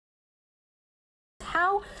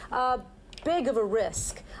How big of a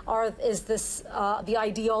risk is this, the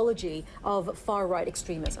ideology of far-right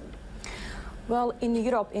extremism? Well, in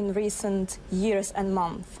Europe in recent years and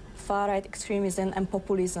months, far-right extremism and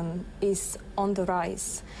populism is on the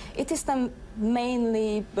rise. It is then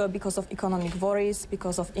mainly because of economic worries,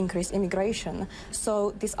 because of increased immigration.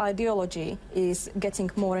 So this ideology is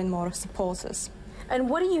getting more and more supporters. And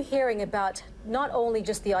what are you hearing about not only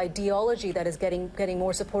just the ideology that is getting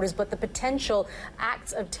more supporters, but the potential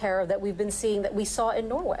acts of terror that we've been seeing, that we saw in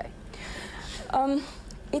Norway?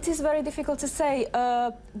 It is very difficult to say.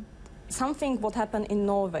 Something what happened in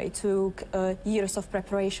Norway took years of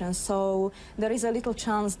preparation, so there is a little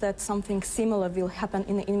chance that something similar will happen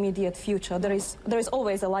in the immediate future. There is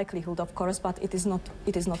always a likelihood, of course, but it is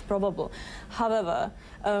not probable. However,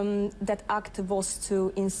 that act was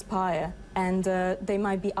to inspire, and there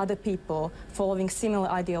might be other people following similar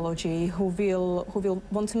ideology who will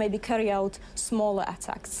want to maybe carry out smaller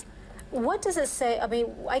attacks. What does it say? I mean,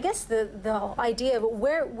 I guess the idea of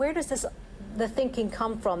where does the thinking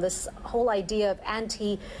come from, this whole idea of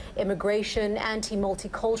anti-immigration,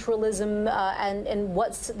 anti-multiculturalism, and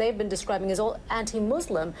what they've been describing as all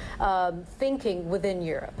anti-Muslim thinking within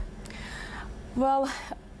Europe? Well,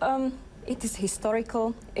 it is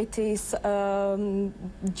historical. It is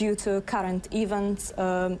due to current events,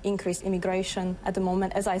 increased immigration at the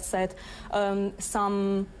moment. As I said,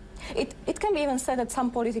 It can be even said that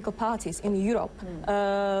some political parties in Europe,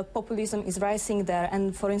 populism is rising there,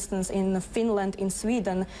 and for instance in Finland, in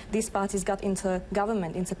Sweden, these parties got into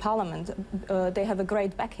government, into parliament. They have a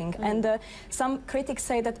great backing, and some critics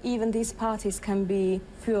say that even these parties can be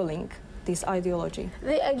fueling this ideology.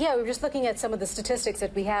 Yeah, we were just looking at some of the statistics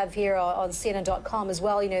that we have here on CNN.com as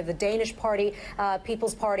well. You know, the Danish party,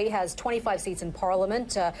 People's Party, has 25 seats in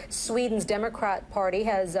parliament. Sweden's Democrat Party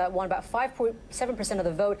has won about 5.7% of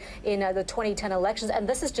the vote in the 2010 elections. And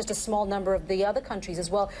this is just a small number of the other countries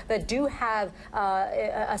as well that do have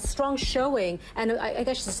a strong showing, and I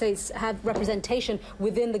guess to say have representation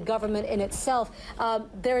within the government in itself.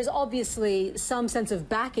 There is obviously some sense of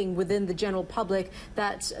backing within the general public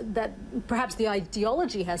that perhaps the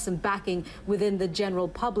ideology has some backing within the general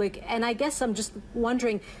public. And I guess I'm just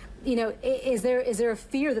wondering, you know, is there a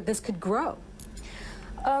fear that this could grow?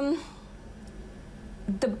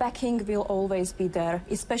 The backing will always be there,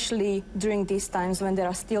 especially during these times when there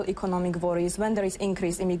are still economic worries, when there is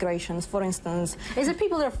increased immigration, for instance. Is it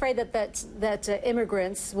people that are afraid that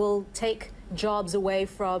immigrants will take jobs away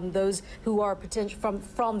from those who are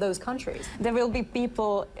from those countries? There will be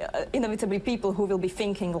people, inevitably people who will be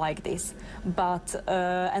thinking like this, but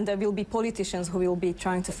and there will be politicians who will be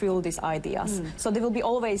trying to fuel these ideas. So there will be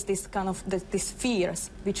always this kind of these fears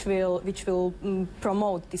which will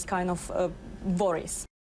promote this kind of worries.